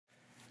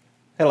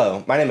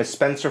Hello, my name is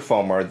Spencer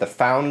Folmar, the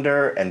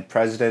founder and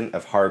president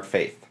of Hard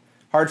Faith.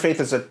 Hard Faith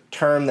is a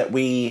term that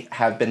we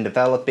have been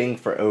developing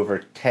for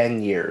over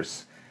 10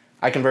 years.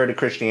 I converted to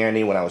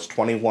Christianity when I was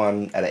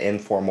 21 at an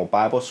informal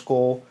Bible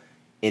school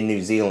in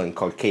New Zealand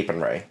called Cape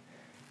and Ray.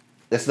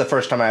 This is the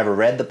first time I ever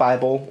read the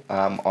Bible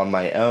on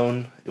my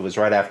own. It was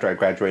right after I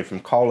graduated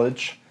from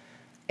college,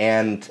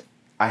 and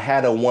I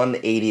had a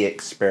 180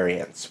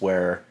 experience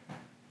where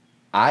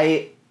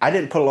I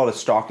didn't put a lot of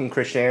stock in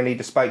Christianity.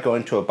 Despite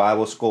going to a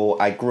Bible school,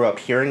 I grew up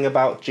hearing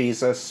about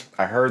Jesus.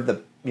 I heard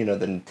the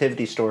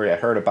nativity story. I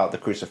heard about the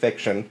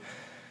crucifixion,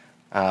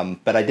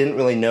 but I didn't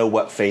really know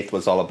what faith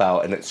was all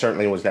about, and it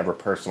certainly was never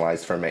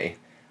personalized for me.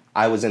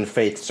 I was in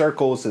faith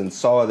circles and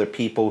saw other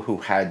people who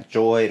had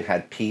joy and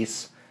had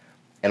peace,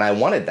 and I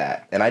wanted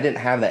that, and I didn't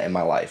have that in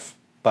my life,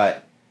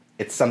 but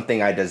it's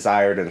something I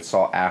desired and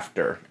sought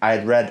after. I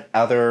had read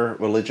other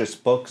religious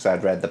books.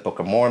 I'd read the Book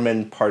of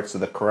Mormon, parts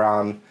of the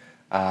Quran,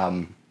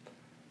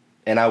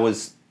 and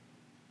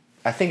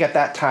I think at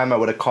that time I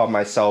would have called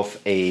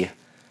myself a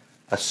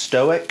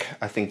Stoic.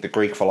 I think the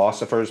Greek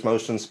philosophers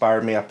most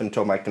inspired me up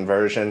until my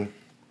conversion.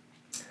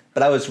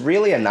 But I was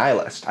really a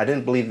nihilist. I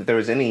didn't believe that there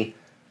was any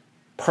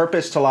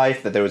purpose to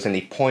life, that there was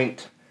any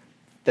point,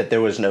 that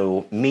there was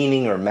no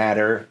meaning or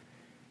matter.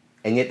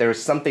 And yet there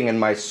was something in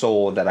my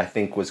soul that I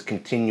think was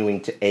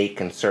continuing to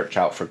ache and search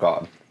out for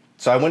God.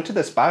 So I went to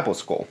this Bible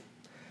school.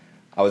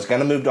 I was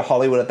going to move to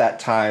Hollywood at that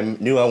time,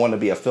 knew I wanted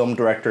to be a film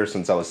director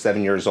since I was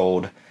 7 years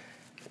old,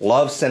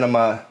 loved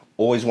cinema,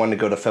 always wanted to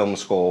go to film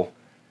school,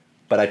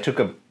 but I took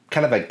a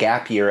kind of a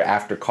gap year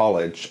after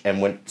college and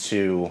went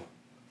to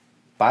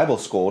Bible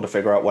school to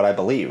figure out what I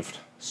believed.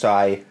 So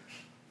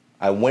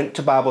I went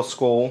to Bible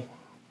school,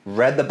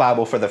 read the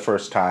Bible for the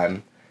first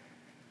time,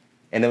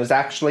 and it was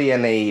actually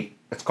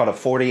it's called a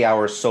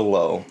 40-hour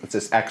solo. It's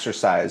this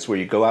exercise where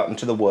you go out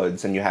into the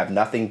woods and you have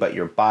nothing but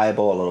your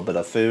Bible, a little bit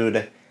of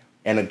food,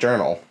 and a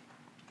journal.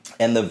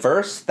 And the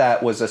verse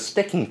that was a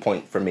sticking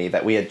point for me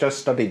that we had just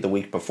studied the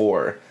week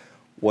before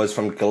was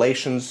from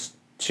Galatians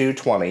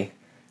 2:20. It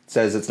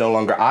says, "It's no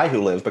longer I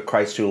who live, but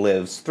Christ who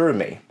lives through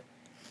me."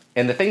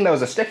 And the thing that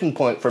was a sticking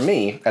point for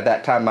me at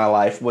that time in my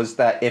life was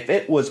that if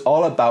it was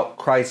all about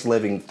Christ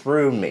living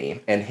through me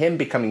and him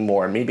becoming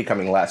more and me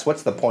becoming less,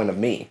 what's the point of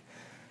me?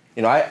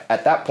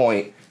 At that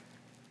point,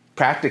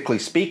 practically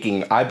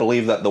speaking, I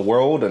believed that the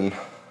world and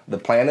the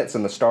planets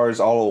and the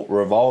stars all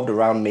revolved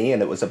around me,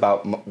 and it was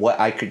about what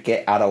I could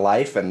get out of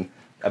life and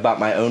about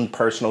my own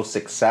personal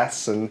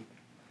success and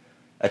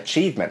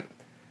achievement.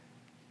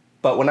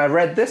 But when I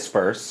read this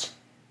verse,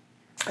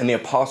 and the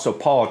Apostle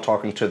Paul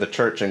talking to the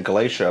church in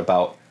Galatia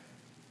about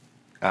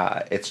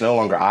it's no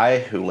longer I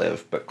who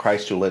live, but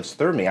Christ who lives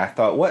through me, I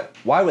thought,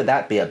 why would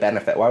that be a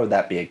benefit? Why would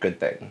that be a good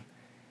thing?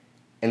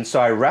 And so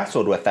I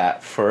wrestled with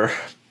that for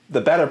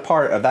the better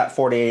part of that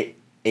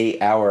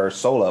 48-hour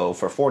solo.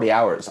 For 40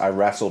 hours, I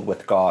wrestled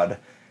with God.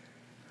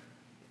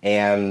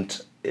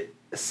 And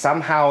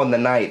somehow in the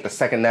night, the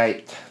second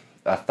night,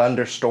 a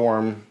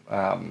thunderstorm,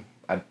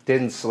 I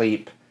didn't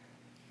sleep.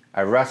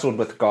 I wrestled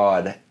with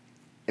God,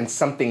 and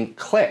something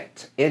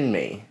clicked in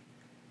me.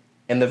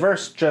 And the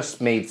verse just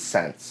made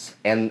sense.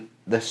 And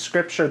the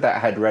scripture that I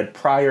had read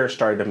prior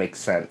started to make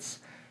sense.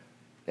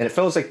 And it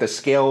feels like the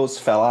scales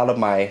fell out of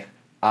my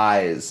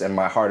eyes and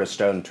my heart of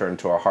stone turned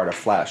to a heart of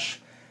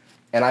flesh.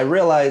 And I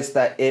realized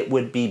that it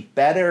would be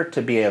better to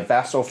be a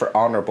vessel for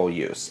honorable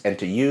use and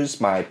to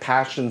use my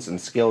passions and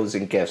skills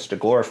and gifts to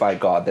glorify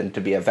God than to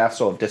be a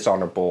vessel of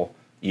dishonorable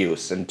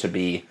use and to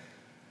live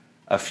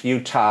a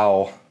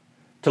futile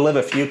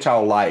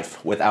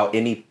life without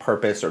any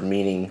purpose or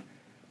meaning.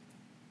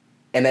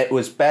 And it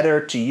was better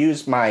to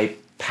use my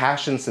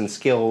passions and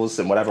skills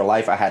and whatever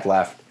life I had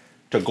left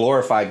to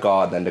glorify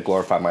God than to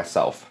glorify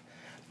myself.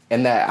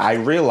 And that I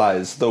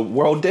realized the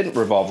world didn't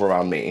revolve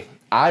around me.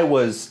 I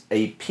was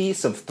a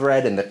piece of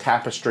thread in the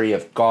tapestry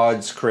of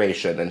God's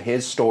creation and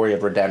his story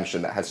of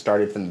redemption that has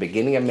started from the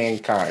beginning of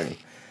mankind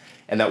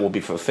and that will be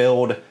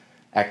fulfilled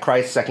at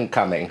Christ's second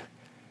coming.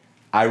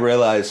 I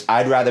realized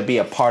I'd rather be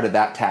a part of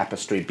that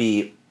tapestry,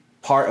 be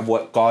part of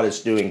what God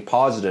is doing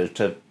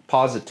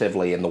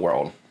positively in the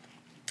world,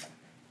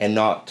 and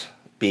not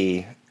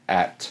be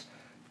at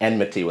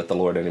enmity with the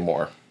Lord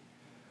anymore.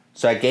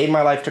 So I gave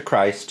my life to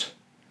Christ.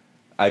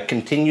 I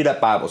continued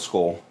at Bible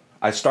school.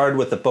 I started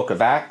with the book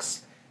of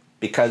Acts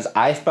because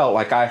I felt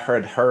like I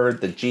had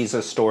heard the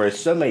Jesus story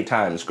so many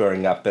times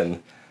growing up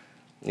in,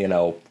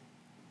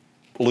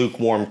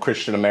 lukewarm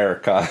Christian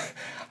America.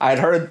 I had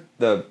heard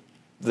the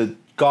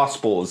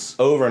Gospels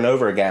over and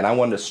over again. I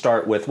wanted to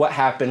start with what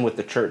happened with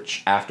the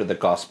church after the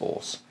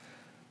Gospels.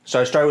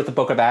 So I started with the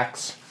book of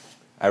Acts.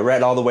 I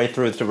read all the way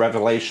through to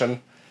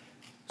Revelation,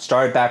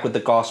 started back with the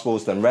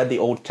Gospels, then read the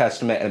Old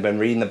Testament, and have been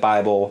reading the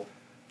Bible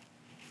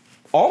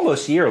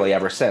almost yearly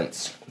ever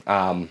since.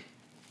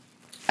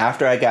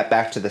 After I got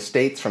back to the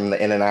States from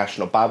the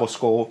International Bible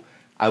School,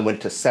 I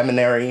went to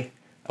seminary.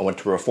 I went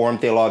to Reformed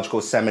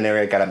Theological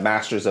Seminary. I got a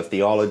Master's of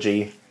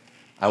Theology.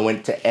 I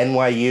went to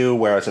NYU,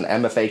 where I was an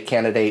MFA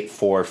candidate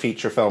for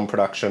feature film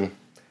production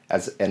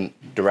and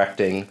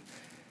directing.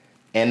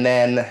 And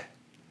then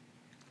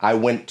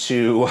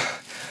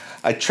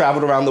I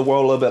traveled around the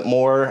world a little bit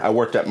more. I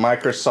worked at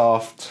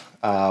Microsoft.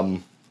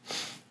 And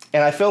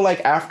I feel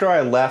like after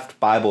I left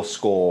Bible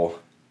school,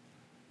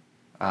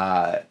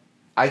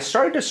 I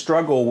started to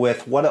struggle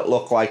with what it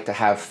looked like to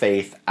have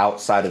faith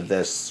outside of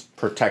this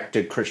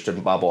protected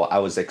Christian bubble I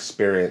was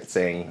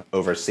experiencing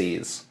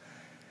overseas.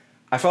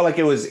 I felt like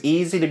it was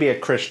easy to be a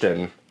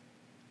Christian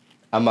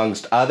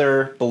amongst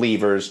other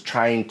believers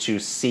trying to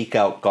seek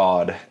out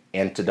God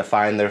and to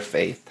define their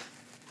faith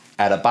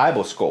at a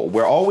Bible school,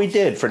 where all we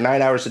did for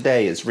 9 hours a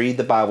day is read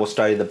the Bible,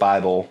 study the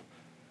Bible,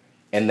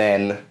 and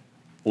then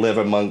live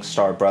amongst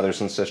our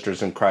brothers and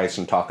sisters in Christ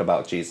and talk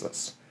about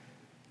Jesus.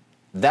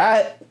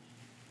 That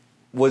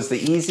was the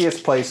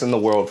easiest place in the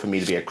world for me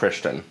to be a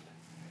Christian.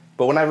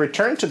 But when I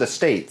returned to the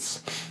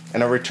States,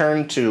 and I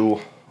returned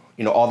to,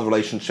 all the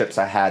relationships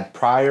I had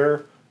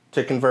prior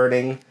to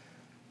converting,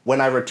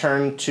 when I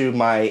returned to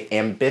my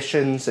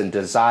ambitions and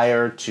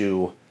desire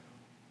to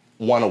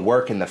want to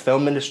work in the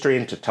film industry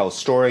and to tell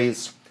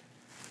stories,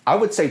 I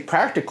would say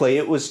practically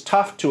it was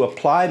tough to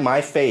apply my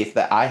faith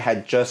that I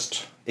had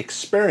just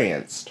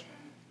experienced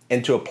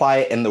and to apply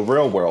it in the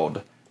real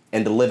world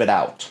and to live it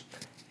out.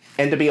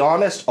 And to be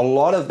honest, a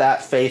lot of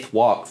that faith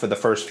walk for the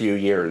first few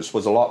years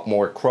was a lot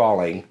more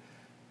crawling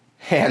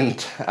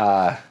and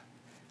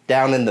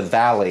down in the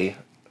valley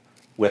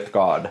with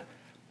God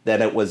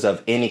than it was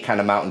of any kind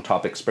of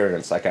mountaintop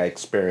experience like I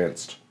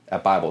experienced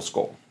at Bible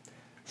school.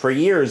 For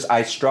years,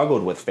 I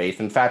struggled with faith.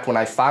 In fact, when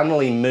I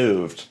finally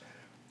moved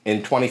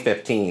in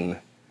 2015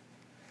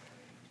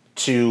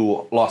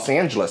 to Los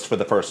Angeles for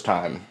the first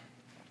time,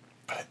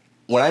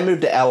 when I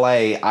moved to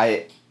LA,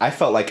 I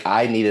felt like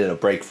I needed a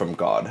break from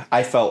God.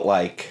 I felt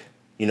like,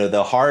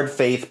 the hard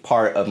faith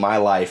part of my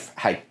life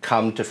had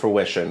come to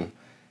fruition,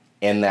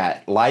 and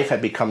that life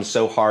had become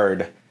so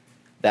hard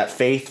that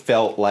faith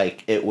felt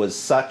like it was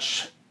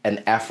such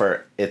an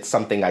effort, it's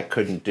something I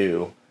couldn't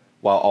do,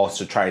 while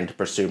also trying to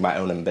pursue my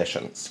own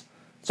ambitions.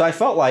 So I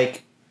felt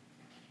like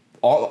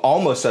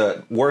almost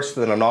worse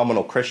than a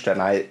nominal Christian.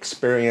 I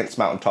experienced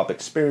mountaintop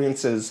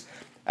experiences.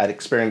 I'd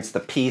experienced the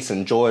peace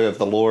and joy of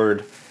the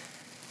Lord.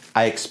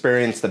 I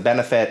experienced the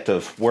benefit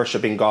of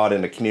worshiping God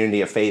in a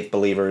community of faith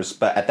believers.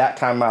 But at that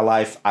time in my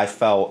life, I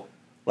felt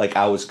like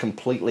I was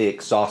completely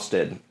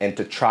exhausted. And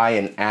to try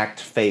and act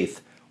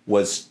faith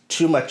was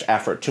too much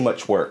effort, too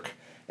much work.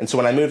 And so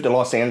when I moved to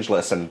Los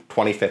Angeles in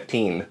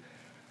 2015,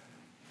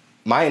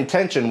 my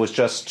intention was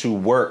just to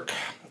work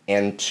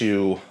and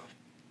to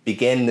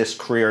begin this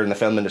career in the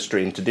film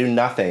industry and to do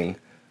nothing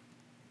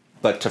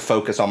but to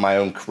focus on my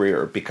own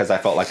career, because I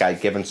felt like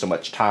I'd given so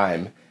much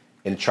time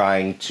in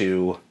trying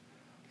to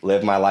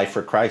live my life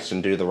for Christ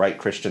and do the right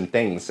Christian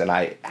things, and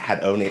I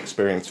had only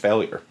experienced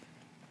failure.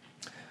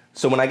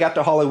 So when I got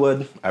to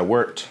Hollywood, I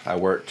worked. I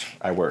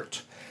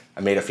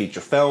made a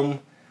feature film.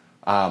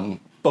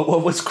 But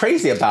what was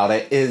crazy about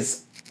it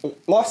is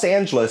Los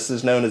Angeles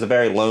is known as a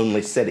very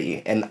lonely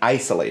city and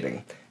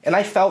isolating. And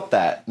I felt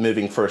that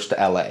moving first to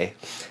LA.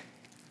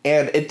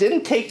 And it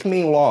didn't take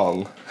me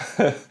long.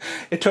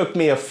 It took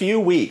me a few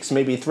weeks,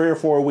 maybe 3 or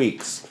 4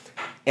 weeks.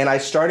 And I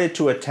started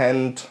to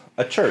attend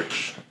a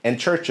church and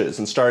churches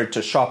and started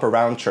to shop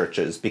around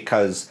churches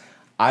because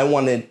I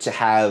wanted to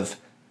have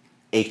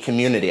a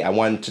community. I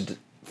wanted to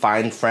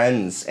find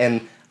friends.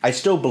 And I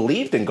still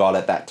believed in God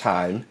at that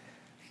time.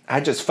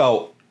 I just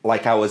felt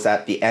like I was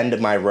at the end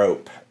of my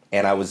rope.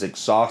 And I was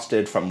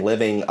exhausted from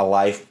living a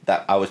life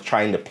that I was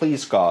trying to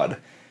please God,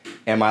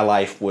 and my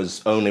life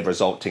was only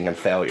resulting in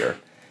failure.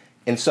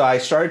 And so I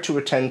started to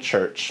attend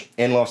church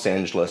in Los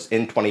Angeles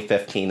in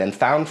 2015 and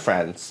found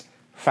friends,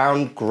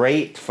 found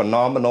great,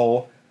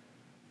 phenomenal,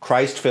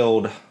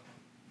 Christ-filled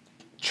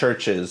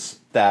churches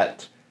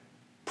that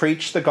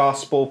preached the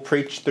gospel,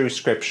 preached through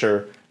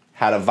scripture,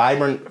 had a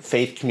vibrant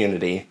faith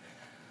community.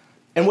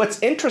 And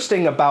what's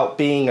interesting about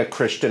being a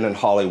Christian in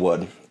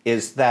Hollywood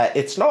is that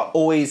it's not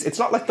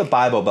like the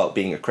Bible about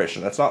being a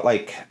Christian. It's not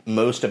like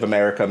most of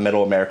America,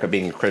 middle America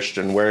being a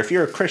Christian, where if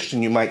you're a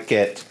Christian, you might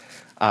get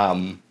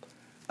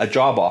a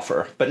job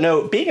offer. But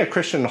no, being a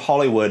Christian in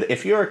Hollywood,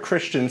 if you're a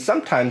Christian,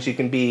 sometimes you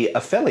can be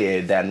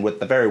affiliated then with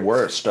the very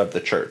worst of the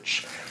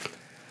church,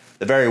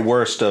 the very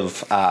worst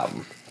of,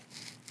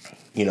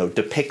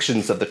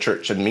 depictions of the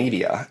church in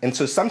media. And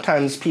so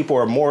sometimes people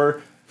are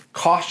more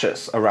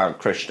cautious around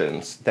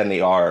Christians than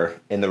they are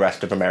in the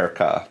rest of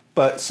America,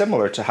 but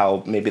similar to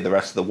how maybe the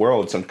rest of the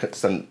world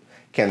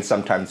can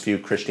sometimes view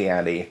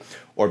Christianity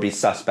or be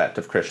suspect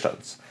of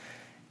Christians.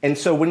 And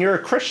so when you're a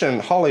Christian in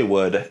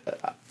Hollywood,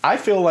 I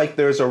feel like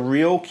there's a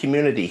real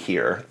community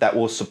here that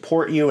will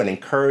support you and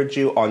encourage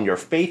you on your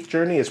faith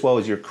journey as well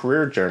as your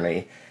career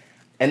journey.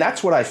 And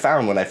that's what I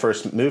found when I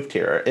first moved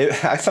here.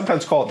 I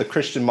sometimes call it the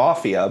Christian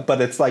mafia,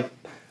 but it's like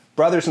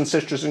brothers and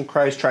sisters in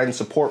Christ trying to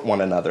support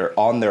one another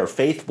on their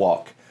faith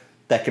walk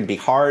that can be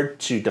hard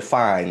to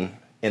define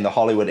in the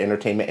Hollywood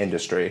entertainment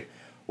industry,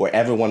 where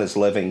everyone is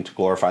living to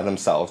glorify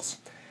themselves.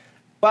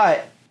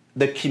 But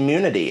the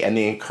community and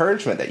the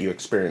encouragement that you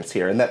experience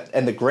here,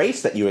 and the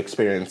grace that you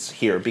experience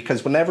here,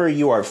 because whenever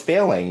you are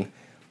failing,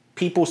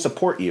 people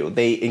support you.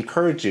 They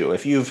encourage you.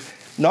 If you've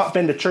not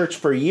been to church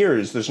for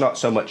years, there's not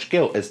so much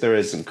guilt as there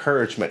is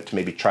encouragement to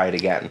maybe try it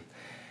again.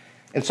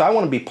 And so I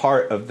want to be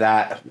part of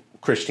that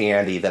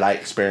Christianity that I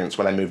experienced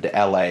when I moved to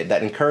LA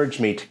that encouraged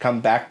me to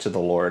come back to the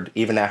Lord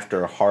even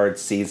after a hard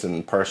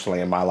season personally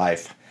in my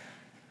life.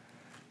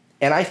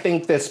 And I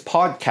think this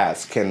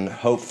podcast can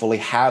hopefully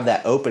have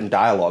that open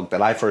dialogue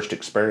that I first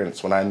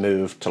experienced when I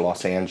moved to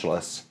Los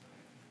Angeles.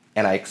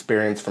 And I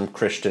experienced from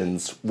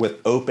Christians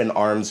with open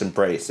arms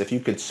embrace. If you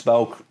could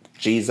spell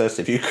Jesus,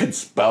 if you could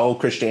spell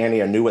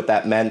Christianity or knew what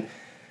that meant,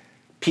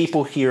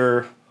 people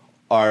here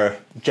are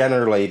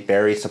generally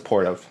very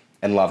supportive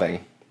and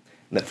loving.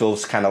 And it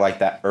feels kind of like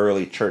that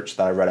early church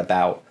that I read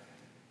about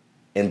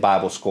in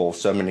Bible school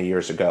so many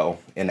years ago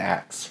in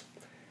Acts.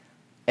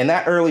 And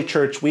that early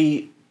church,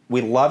 we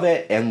love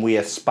it and we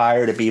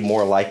aspire to be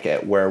more like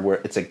it, where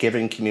it's a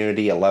giving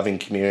community, a loving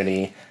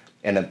community,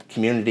 and a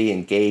community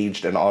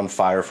engaged and on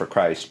fire for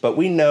Christ. But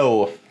we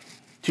know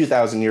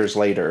 2,000 years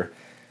later,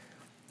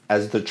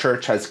 as the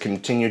church has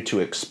continued to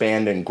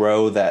expand and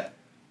grow, that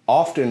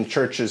often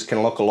churches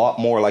can look a lot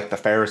more like the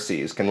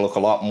Pharisees, can look a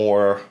lot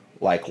more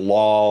like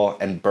law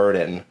and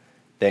burden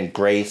than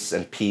grace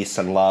and peace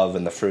and love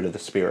and the fruit of the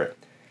Spirit.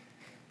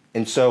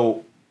 And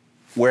so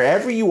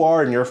wherever you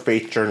are in your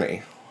faith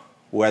journey,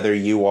 whether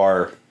you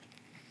are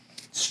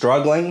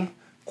struggling,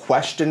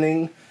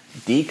 questioning,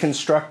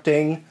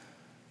 deconstructing,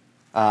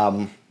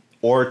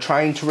 or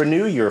trying to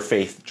renew your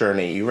faith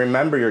journey, you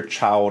remember your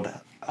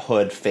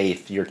childhood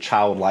faith, your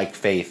childlike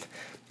faith,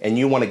 and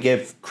you want to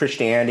give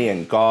Christianity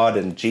and God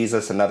and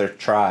Jesus another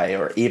try,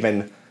 or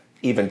even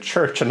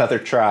church another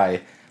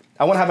try,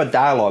 I want to have a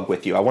dialogue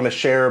with you. I want to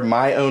share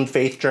my own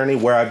faith journey,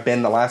 where I've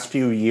been the last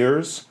few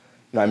years.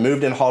 I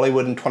moved in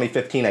Hollywood in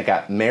 2015. I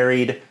got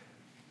married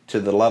to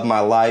the love of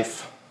my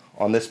life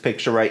on this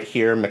picture right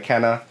here,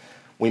 McKenna.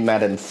 We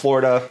met in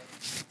Florida.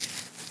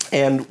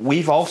 And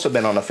we've also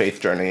been on a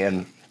faith journey.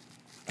 And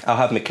I'll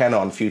have McKenna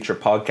on future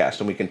podcasts,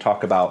 and we can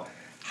talk about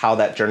how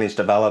that journey's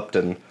developed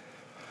and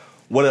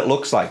what it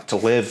looks like to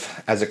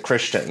live as a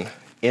Christian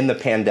in the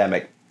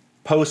pandemic,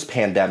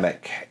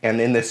 post-pandemic,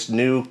 and in this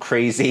new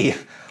crazy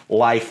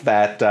life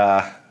that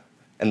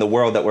in the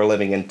world that we're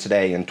living in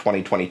today in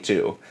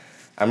 2022.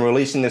 I'm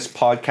releasing this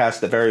podcast,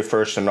 the very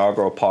first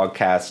inaugural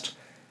podcast,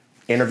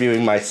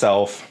 interviewing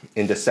myself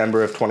in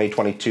December of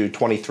 2022.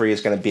 23 is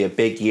going to be a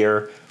big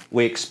year.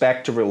 We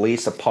expect to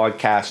release a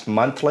podcast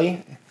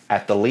monthly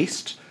at the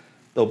least.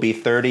 There'll be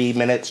 30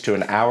 minutes to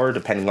an hour,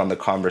 depending on the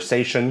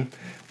conversation.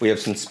 We have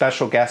some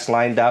special guests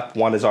lined up.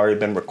 One has already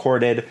been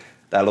recorded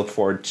that I look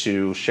forward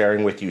to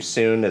sharing with you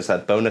soon as a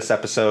bonus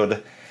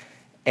episode.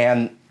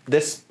 And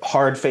this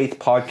Hard Faith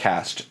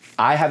podcast,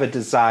 I have a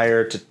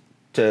desire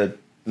to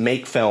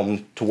make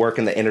film, to work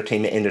in the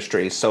entertainment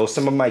industry. So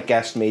some of my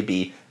guests may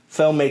be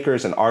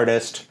filmmakers and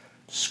artists,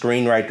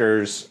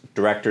 screenwriters,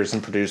 directors,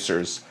 and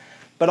producers.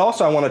 But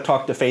also I want to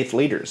talk to faith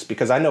leaders,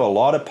 because I know a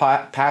lot of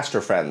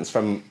pastor friends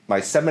from my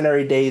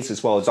seminary days,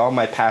 as well as all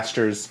my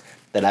pastors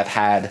that I've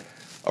had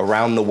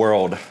around the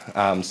world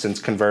since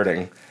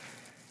converting.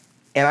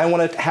 And I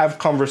want to have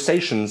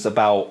conversations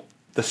about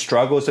the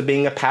struggles of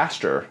being a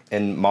pastor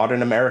in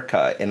modern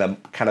America, in a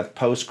kind of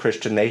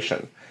post-Christian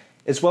nation,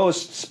 as well as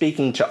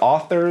speaking to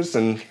authors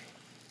and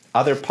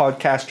other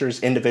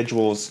podcasters,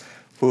 individuals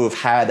who have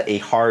had a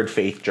hard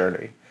faith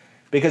journey.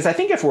 Because I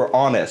think if we're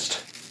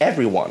honest,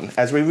 everyone,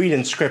 as we read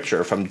in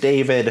Scripture, from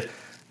David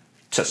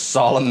to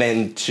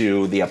Solomon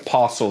to the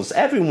apostles,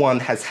 everyone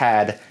has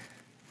had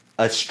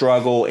a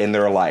struggle in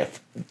their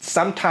life.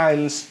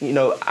 Sometimes,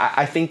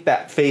 I think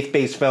that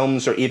faith-based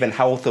films or even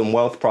health and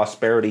wealth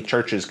prosperity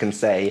churches can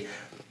say,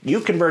 you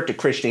convert to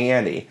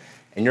Christianity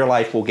and your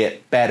life will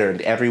get better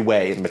in every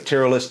way,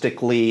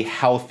 materialistically,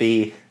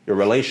 healthy, your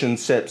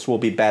relationships will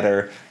be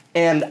better.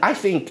 And I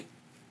think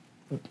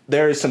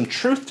there is some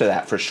truth to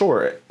that for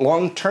sure.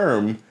 Long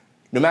term,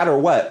 no matter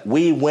what,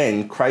 we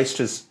win.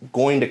 Christ is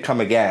going to come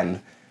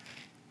again,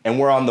 and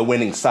we're on the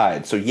winning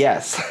side. So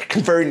yes,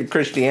 converting to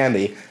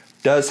Christianity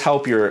does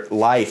help your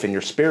life and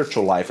your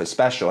spiritual life,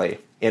 especially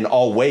in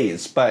all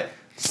ways. But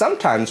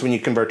sometimes when you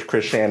convert to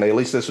Christianity, at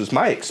least this was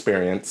my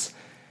experience,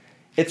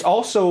 it's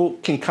also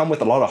can come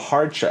with a lot of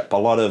hardship, a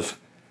lot of,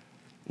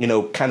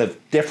 kind of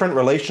different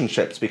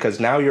relationships, because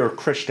now you're a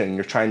Christian,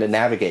 you're trying to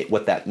navigate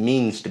what that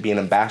means to be an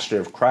ambassador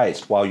of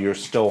Christ while you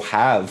still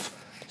have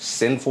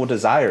sinful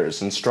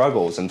desires and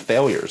struggles and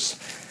failures.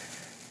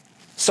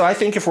 So I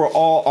think if we're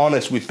all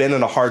honest, we've been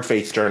in a hard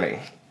faith journey.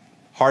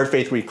 Hard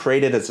Faith we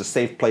created as a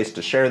safe place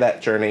to share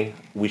that journey.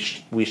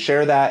 We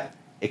share that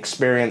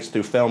experience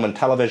through film and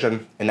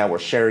television, and now we're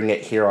sharing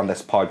it here on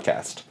this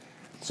podcast.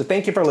 So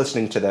thank you for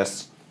listening to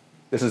this.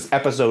 This is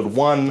episode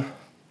 1,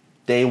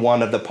 day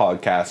 1 of the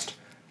podcast.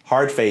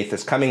 Hard Faith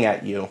is coming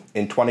at you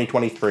in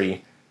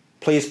 2023.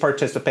 Please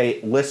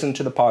participate, listen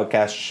to the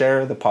podcast,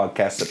 share the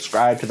podcast,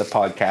 subscribe to the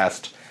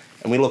podcast,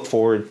 and we look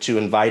forward to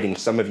inviting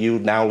some of you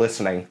now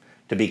listening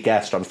to be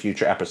guests on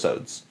future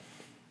episodes.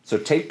 So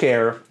take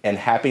care and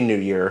Happy New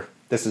Year.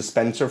 This is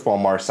Spencer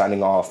Folmar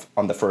signing off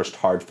on the first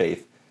Hard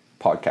Faith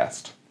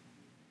podcast.